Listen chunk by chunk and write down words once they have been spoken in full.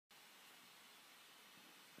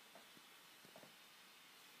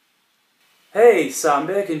Hey, Sam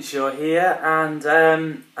Birkinshaw here, and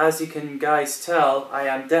as you can guys tell, I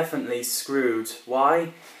am definitely screwed.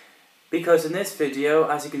 Why? Because in this video,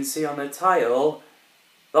 as you can see on the title,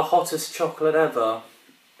 the hottest chocolate ever.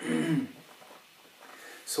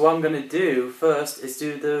 So what I'm going to do first is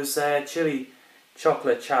do those chili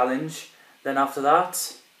chocolate challenge, then after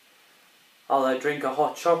that, I'll drink a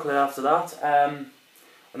hot chocolate after that,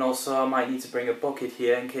 and also I might need to bring a bucket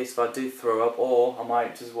here in case if I do throw up, or I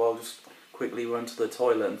might as well just quickly run to the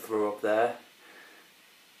toilet and throw up there.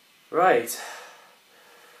 Right.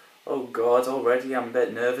 Oh god, already I'm a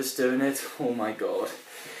bit nervous doing it. Oh my god.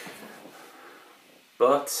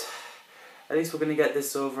 But at least we're going to get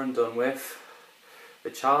this over and done with. The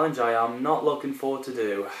challenge I am not looking forward to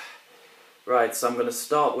do. Right, so I'm going to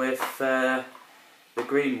start with the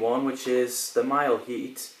green one, which is the mild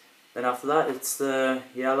heat. Then after that it's the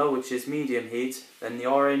yellow, which is medium heat. Then the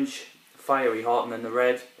orange, fiery hot, and then the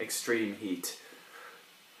red, extreme heat.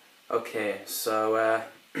 Okay, so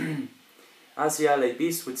as the LA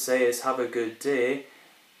Beast would say, is have a good day.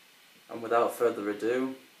 And without further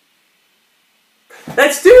ado,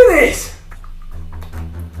 let's do this!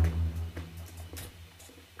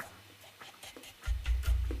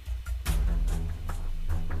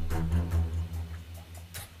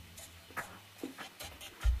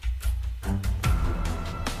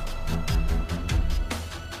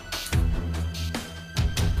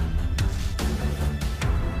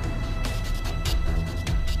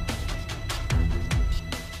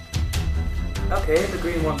 Okay, the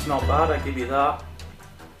green one's not bad, I give you that.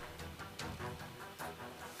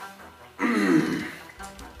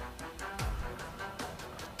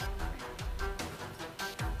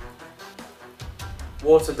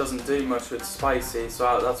 Water doesn't do much with spicy,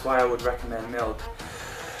 so that's why I would recommend milk.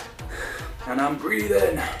 And I'm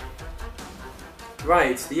breathing.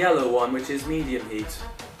 Right, the yellow one, which is medium heat.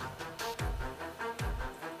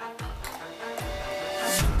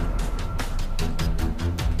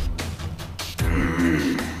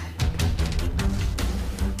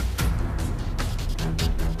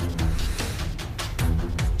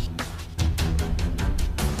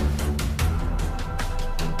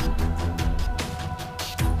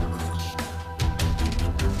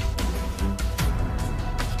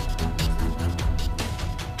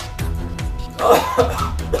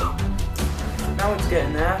 Now it's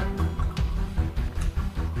getting there.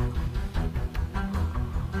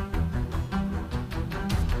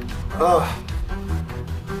 Oh,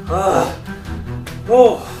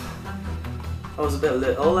 that was a bit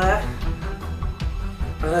little there.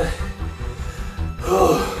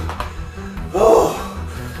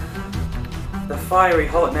 The fiery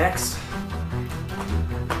hot next.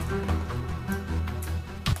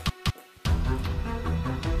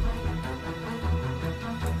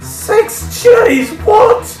 Six chilies,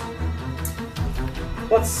 what?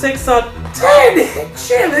 What's 6 out of 10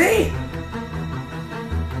 chili?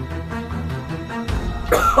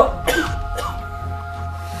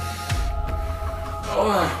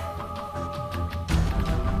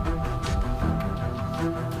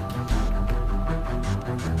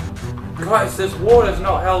 Christ, this water's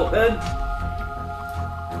not helping.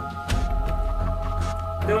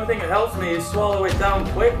 The only thing that helps me is swallow it down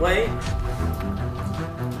quickly.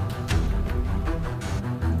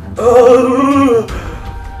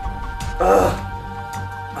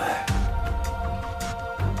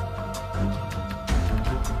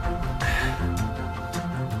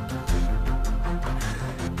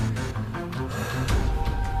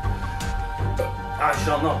 I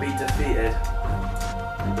shall not be defeated.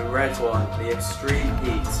 The red one, the extreme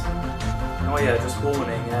heat. Oh yeah, just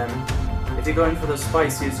warning, if you're going for the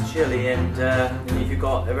spiciest chili and if you've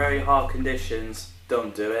got very hard conditions,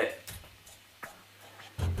 don't do it.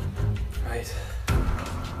 Right.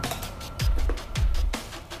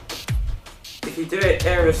 If you do it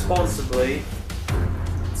irresponsibly,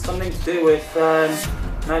 something to do with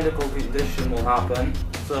medical condition will happen.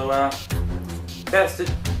 So best to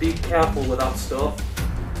be careful with that stuff.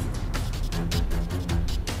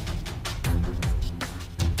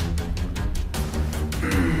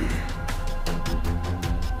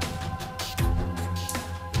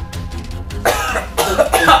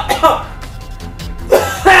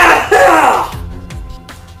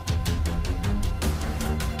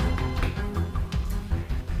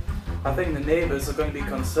 I think the neighbours are going to be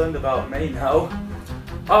concerned about me now.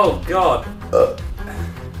 Oh god. I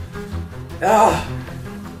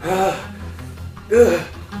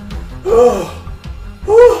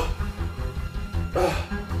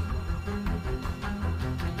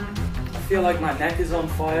feel like my neck is on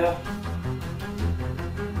fire.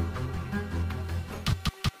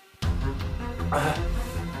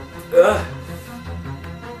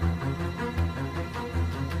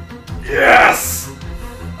 Yes!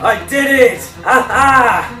 I did it! Ha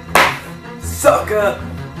ha! Sucker!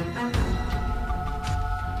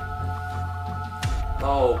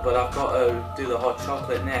 Oh, but I've got to do the hot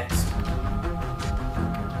chocolate next.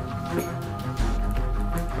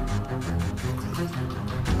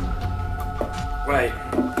 Right.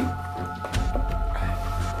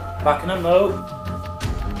 Back in a mo.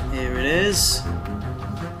 Here it is.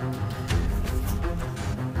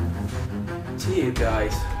 To you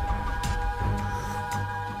guys.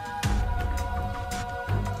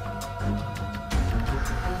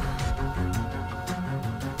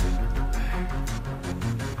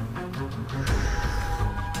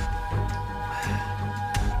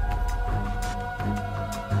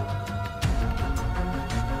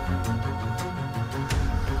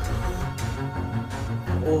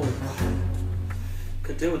 Oh,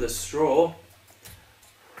 could do with a straw.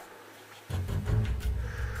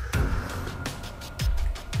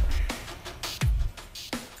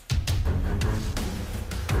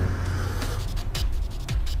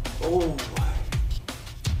 Oh.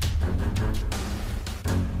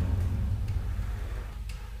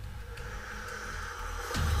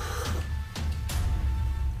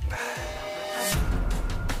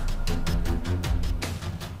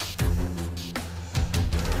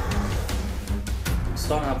 I'm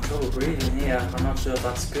starting to have trouble breathing here. I'm not sure if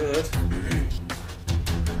that's good. I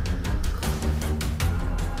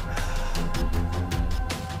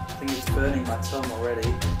think it's burning my tongue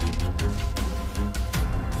already.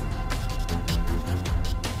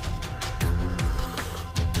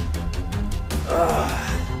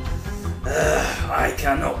 I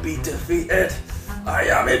cannot be defeated. I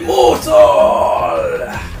am immortal!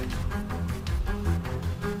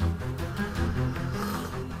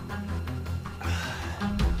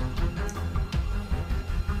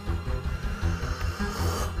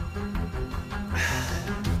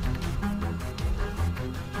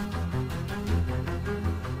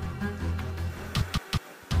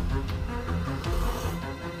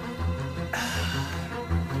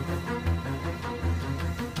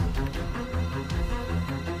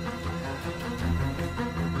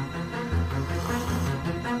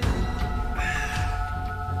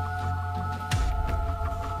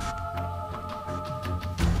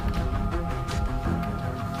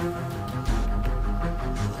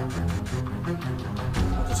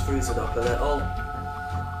 I'll just freeze it up a little.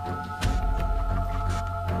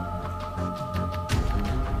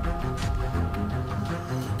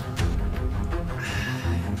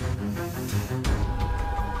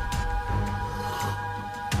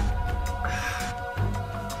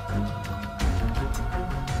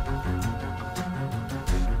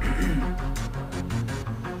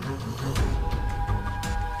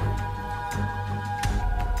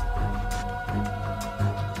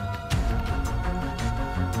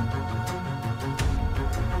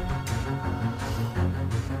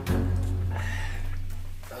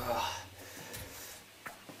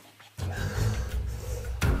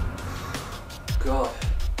 God.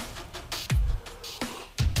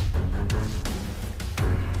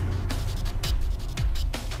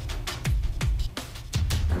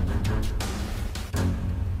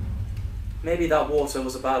 Maybe that water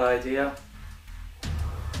was a bad idea.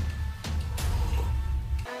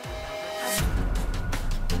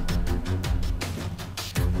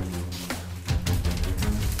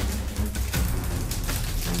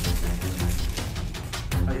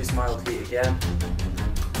 I use mild heat again.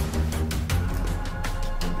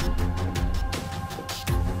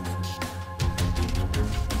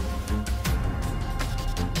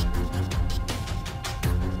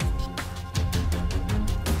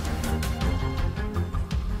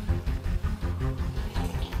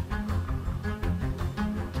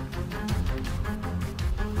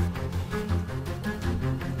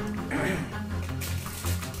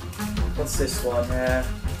 What's this one?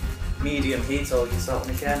 Medium heat, I'll use that one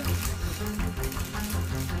again.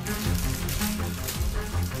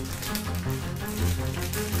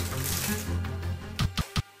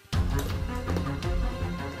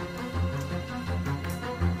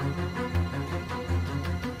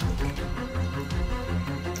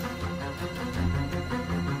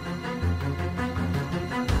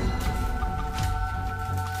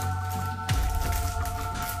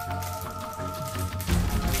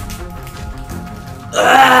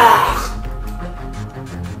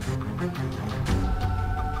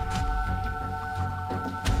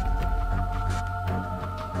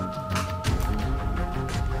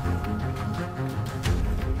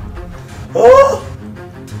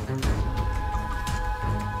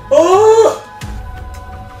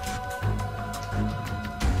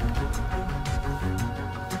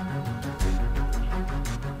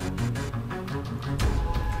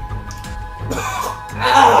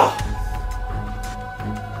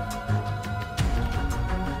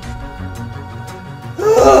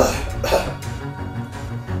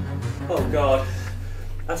 god.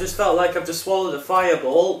 I just felt like I've just swallowed a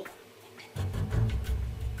fireball.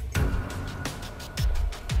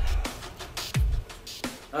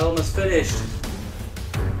 I almost finished.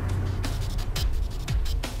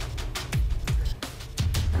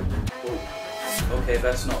 Ooh. Okay,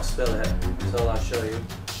 best not spill it until I show you.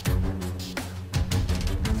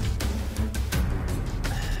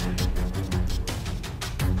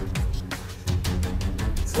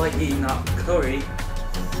 It's like eating that curry.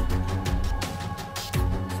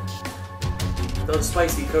 Those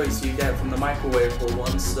spicy curries you get from the microwavable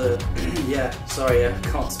ones. Yeah, sorry, I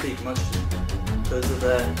can't speak much because of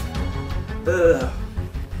the.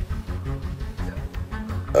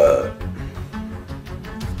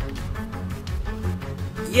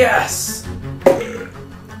 Yes!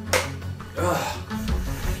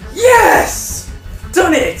 Yes!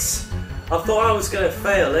 Done it! I thought I was going to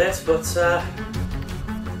fail it, but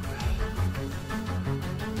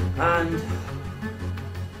and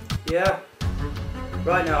yeah,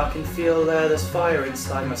 right now I can feel there's fire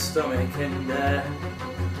inside my stomach and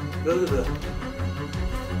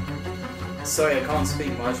sorry, I can't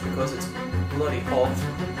speak much because it's bloody hot,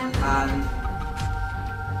 and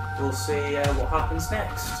we'll see what happens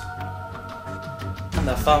next. And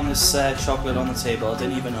I found this chocolate on the table, I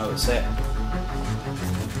didn't even notice it.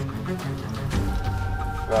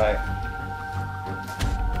 Right.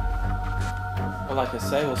 Well, like I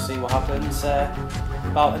say, we'll see what happens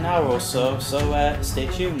about an hour or so, so stay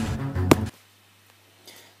tuned.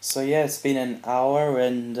 So yeah, it's been an hour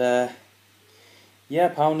and yeah,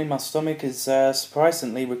 apparently my stomach is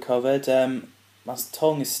surprisingly recovered. My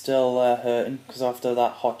tongue is still hurting because after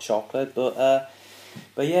that hot chocolate, but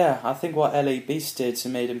yeah, I think what L.A. Beast did to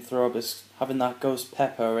made him throw up is having that ghost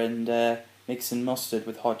pepper and mixing mustard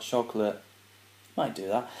with hot chocolate. Might do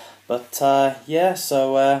that, but yeah.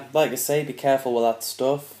 So like I say, be careful with that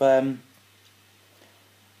stuff. And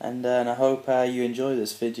I hope you enjoy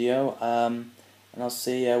this video. And I'll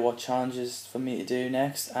see what challenges for me to do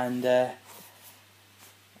next. And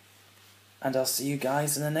I'll see you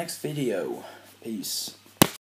guys in the next video. Peace.